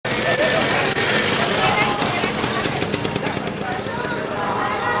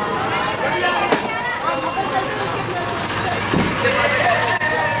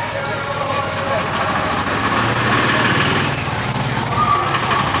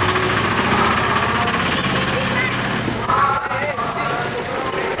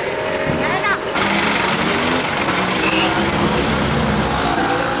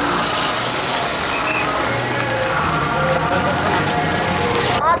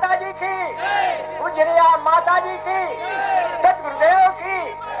माता जी की, सतगुरुदेव की,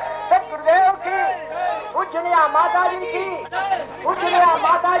 सतगुरुदेव की, पूजनीय माता जी की, पूजनीय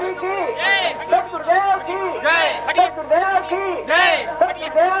माता जी की, सतगुरुदेव की, सतगुरुदेव की,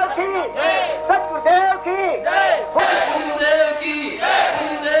 सतगुरुदेव की, सतगुरुदेव की, गुरुदेव की,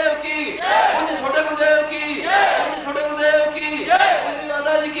 गुरुदेव की, पूज्य छोटे गुरुदेव की, पूज्य छोटे गुरुदेव की, पूज्य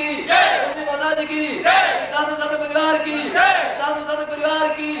माता जी की, पूज्य माता जी की, दासों साथ परिवार की, दासों साथ परिवार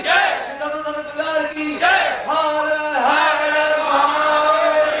की, दासों साथ परिवार की,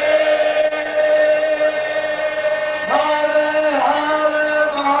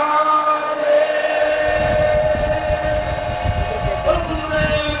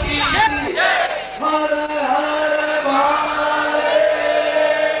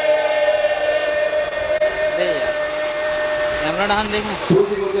 हर हर देखो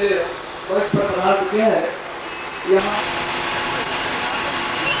क्या है यहाँ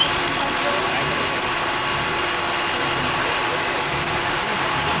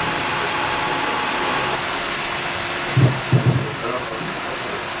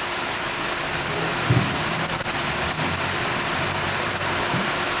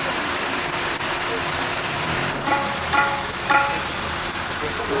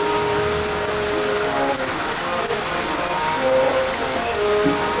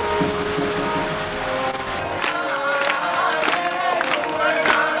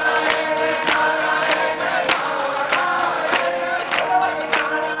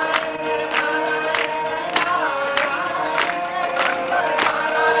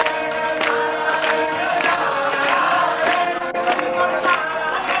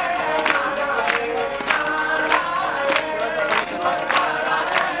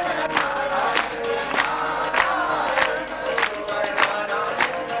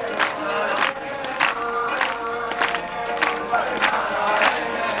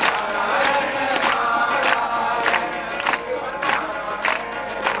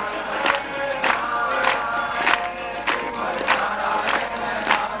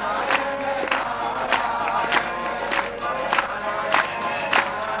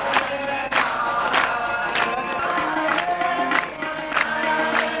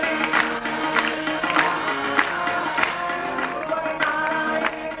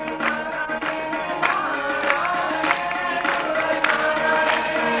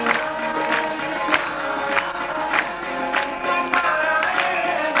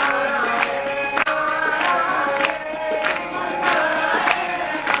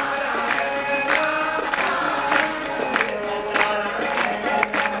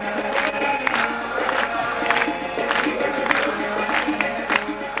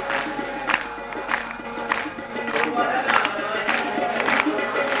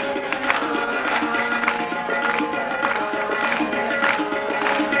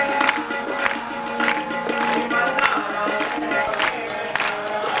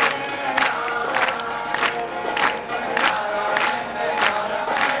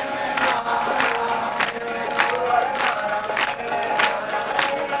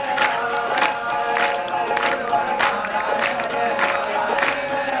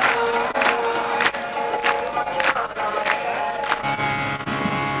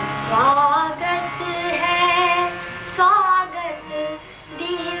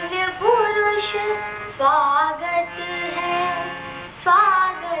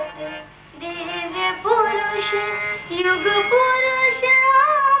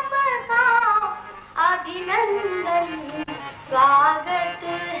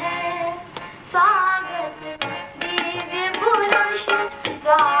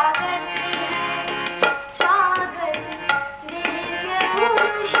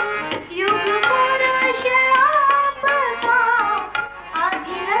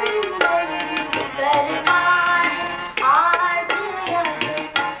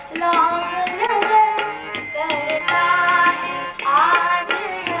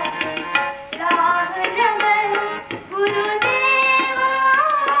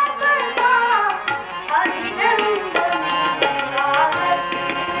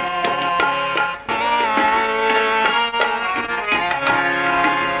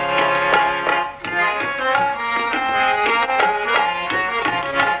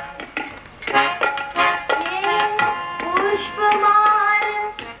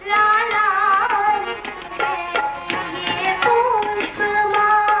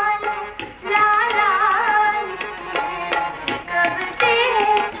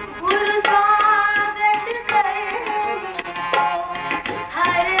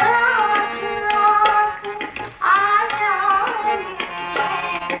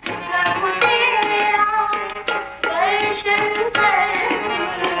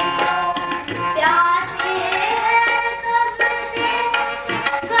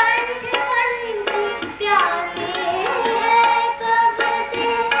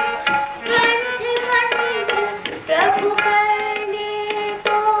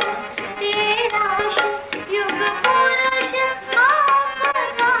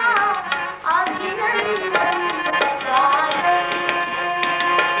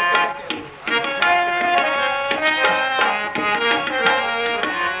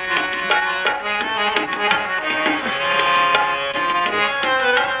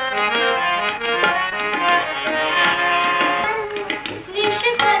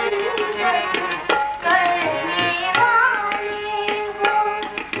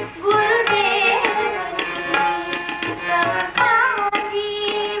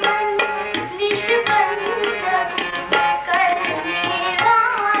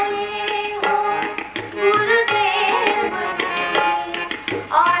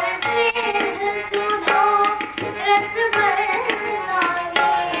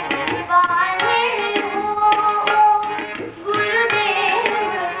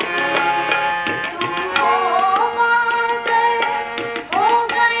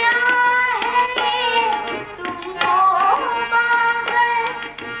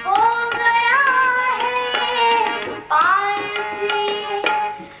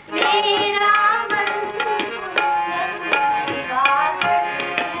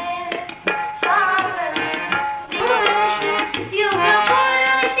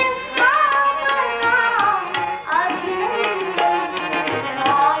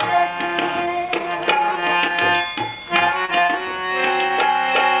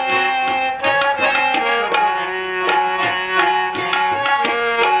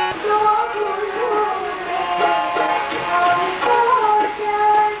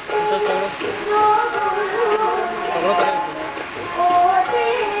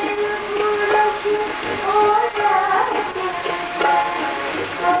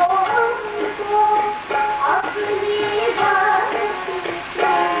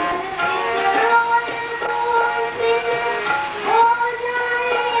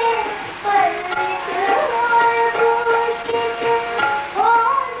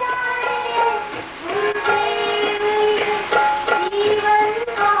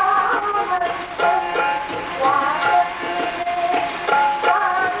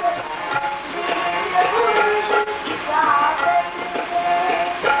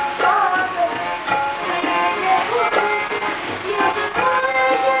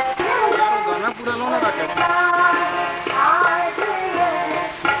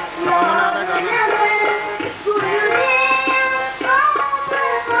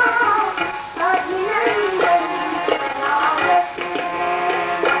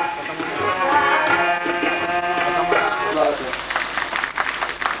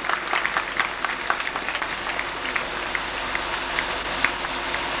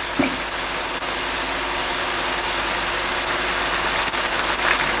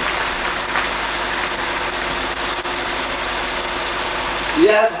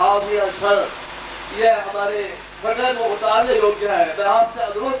यह भावनीय क्षण, यह हमारे हृदय को उतारने योग्य है। मैं आपसे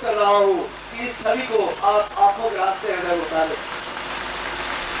अनुरोध कर रहा हूँ कि इस छवि को आप आंखों के रास्ते हृदय में उतारें।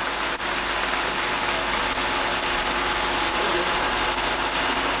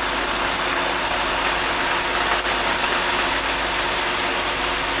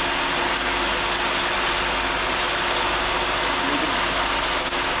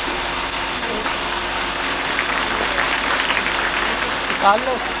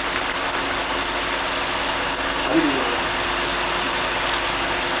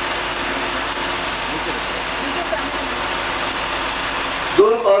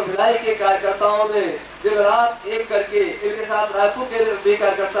 दुर्ग और भिलाई के कार्यकर्ताओं ने दिन रात एक करके, इनके साथ रायपुर के भी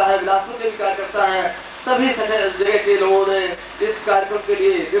कार्यकर्ता है, बिलासपुर के भी कार्यकर्ता है, सभी जगह के लोगों ने इस कार्यक्रम के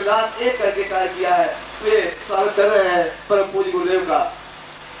लिए दिन रात एक करके कार्य किया है। वे स्वागत कर रहे हैं परम पूज्य गुरुदेव का।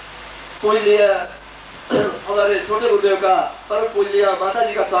 पूजनीय हमारे छोटे गुरुदेव का, परम पूजनीय माता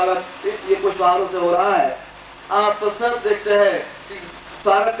जी का स्वागत ये पुष्पहारों से हो रहा है। आप तो सब देखते हैं कि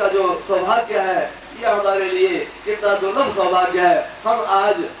स्वागत का जो सौभाग्य है, यह हमारे लिए कितना दुर्लभ सौभाग्य है। हम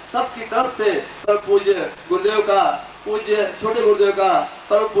आज सबकी तरफ से परम पूज्य गुरुदेव का, पूज्य छोटे गुरुदेव का,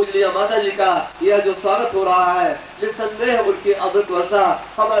 परम पूजनीय माता जी का यह जो स्वागत हो रहा है, निस्संदेह उनकी अमृत वर्षा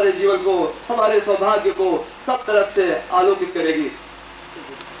हमारे जीवन को, हमारे सौभाग्य को सब तरफ से आलोकित करेगी।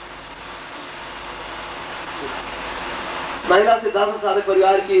 महिला सिद्धांत साधक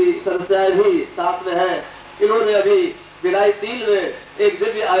परिवार की सदस्याएं भी साथ में हैं। इन्होंने अभी भिलाई 3 में एक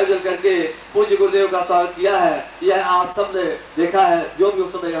दिव्य आयोजन करके पूज्य गुरुदेव का स्वागत किया है। यह आप सबने देखा है जो भी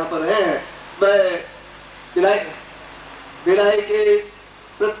उस समय यहाँ पर रहे हैं। मैं भिलाई के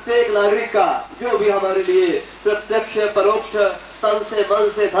प्रत्येक नागरिक का, जो भी हमारे लिए प्रत्यक्ष परोक्ष तन से मन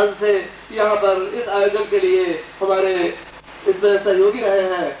से धन से यहाँ पर इस आयोजन के लिए हमारे इसमें सहयोगी रहे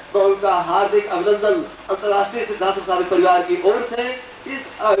हैं, मैं उनका हार्दिक अभिनंदन अंतर्राष्ट्रीय सिद्धांत साधक परिवार की ओर से,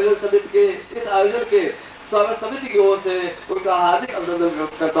 इस आयोजन के स्वागत समिति की ओर से उनका हार्दिक अभिनंदन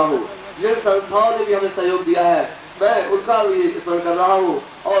करता हूँ। जिन संस्थाओं ने भी हमें सहयोग दिया है, मैं उनका भी स्मरण कर रहा हूँ।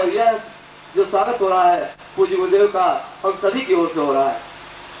 और यह जो स्वागत हो रहा है पूज्य गुरुदेव का, हम सभी की ओर से हो रहा है।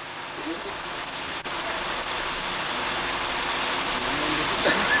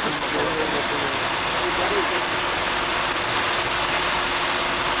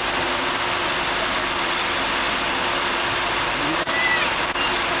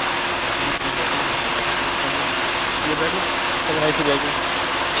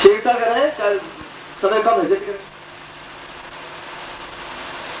 शीघ्रता करें, समय कम है,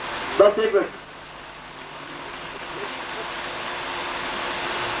 बस 1 मिनट।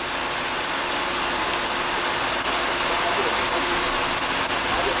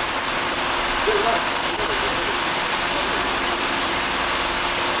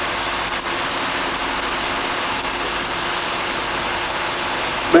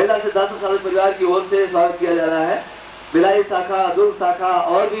 महिला सिद्धांत साधक परिवार की ओर से स्वागत किया जा रहा है। भिलाई शाखा, दुर्ग शाखा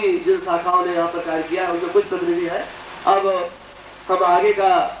और भी जिन शाखाओं ने यहाँ पर कार्य किया है, उनमें कुछ प्रतिनिधि है। अब हम आगे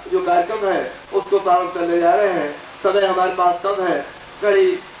का जो कार्यक्रम है उसको प्रारंभ करने जा रहे हैं। समय हमारे पास कम है।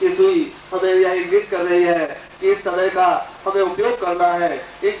 कड़ी की सुई हमें यह इंगित कर रही है कि इस समय का हमें उपयोग करना है,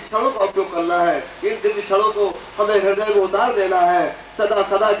 इन क्षणों का उपयोग करना है, इन दिव्य क्षणों को हमें हृदय में उतार देना है। सदा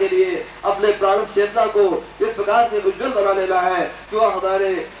सदा के लिए अपने प्राण चेतना को इस प्रकार से उज्जवल बना लेना है कि वह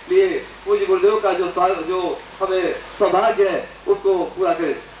हमारे लिए पूज्य गुरुदेव का जो हमें सौभाग्य है उसको पूरा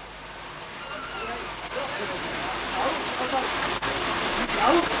करे।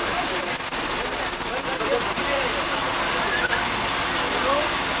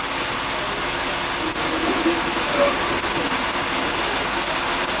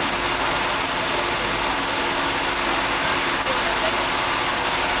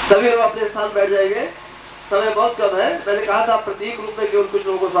 सभी लोग अपने स्थान बैठ जाएंगे। समय बहुत कम है। मैंने कहा था प्रतीक रूप में केवल कुछ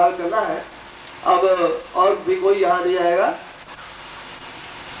लोगों को स्वागत करना है। अब और भी कोई यहाँ नहीं आएगा।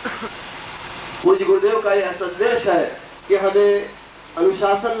 पूज्य गुरुदेव का यह संदेश है कि हमें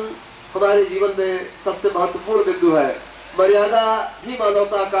अनुशासन हमारे जीवन में सबसे महत्वपूर्ण बिंदु है। मर्यादा ही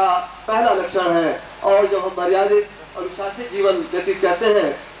मानवता का पहला लक्षण है और जब हम मर्यादित अनुशासित जीवन व्यतीत करते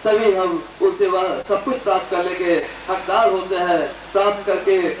हैं तभी हम उससे वह सब कुछ प्राप्त करने के हकदार होते हैं, प्राप्त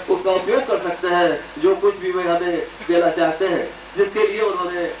करके उसका उपयोग कर सकते हैं जो कुछ भी वे हमें देना चाहते हैं, जिसके लिए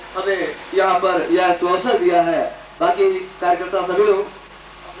उन्होंने हमें यहाँ पर यह सुअवसर दिया है। बाकी कार्यकर्ता सभी लोग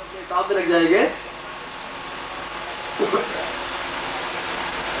अपने काम में लग जाएंगे।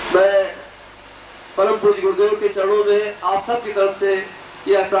 मैं परम पूज्य गुरुदेव के चरणों में आप सब की तरफ से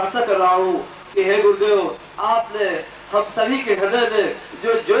यह प्रार्थना कर रहा हूँ कि हे गुरुदेव, आपने हम सभी के हृदय में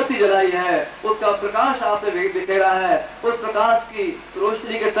जो ज्योति जलाई है उसका प्रकाश आपने बिखेरा है। उस प्रकाश की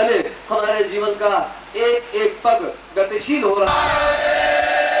रोशनी के तले हमारे जीवन का एक एक पग गतिशील हो रहा है।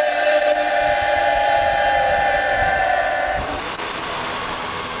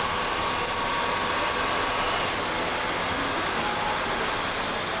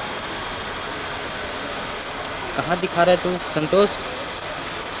 कहाँ दिखा रहा है तू संतोष?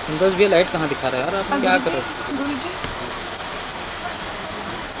 संतोष भी लाइट कहाँ दिखा रहा है यार? आप क्या कर रहे हो? गुरुजी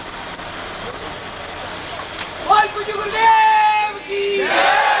बोल पूज्य गुरुदेव की जय,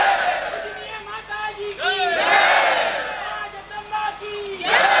 माता जी की जय, जगदम्बा की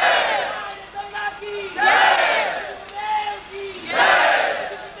जय, जगदम्बा की जय, गुरुदेव की जय,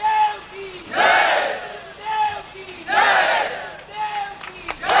 गुरुदेव की जय, गुरुदेव की जय, गुरुदेव की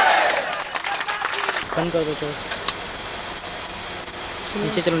जय। बंद कर दो तो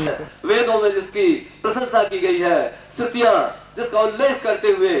नीचे चलो नीचे। वेदों में जिसकी प्रशंसा की गई है, श्रुतियां जिसका उल्लेख करते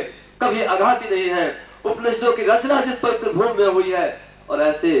हुए कभी आघाती नहीं है, उपनिषदों की रचना जिस पवित्र भूमि में हुई है, और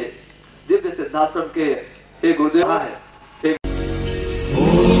ऐसे दिव्य सिद्धाश्रम के एक गुरुदेव है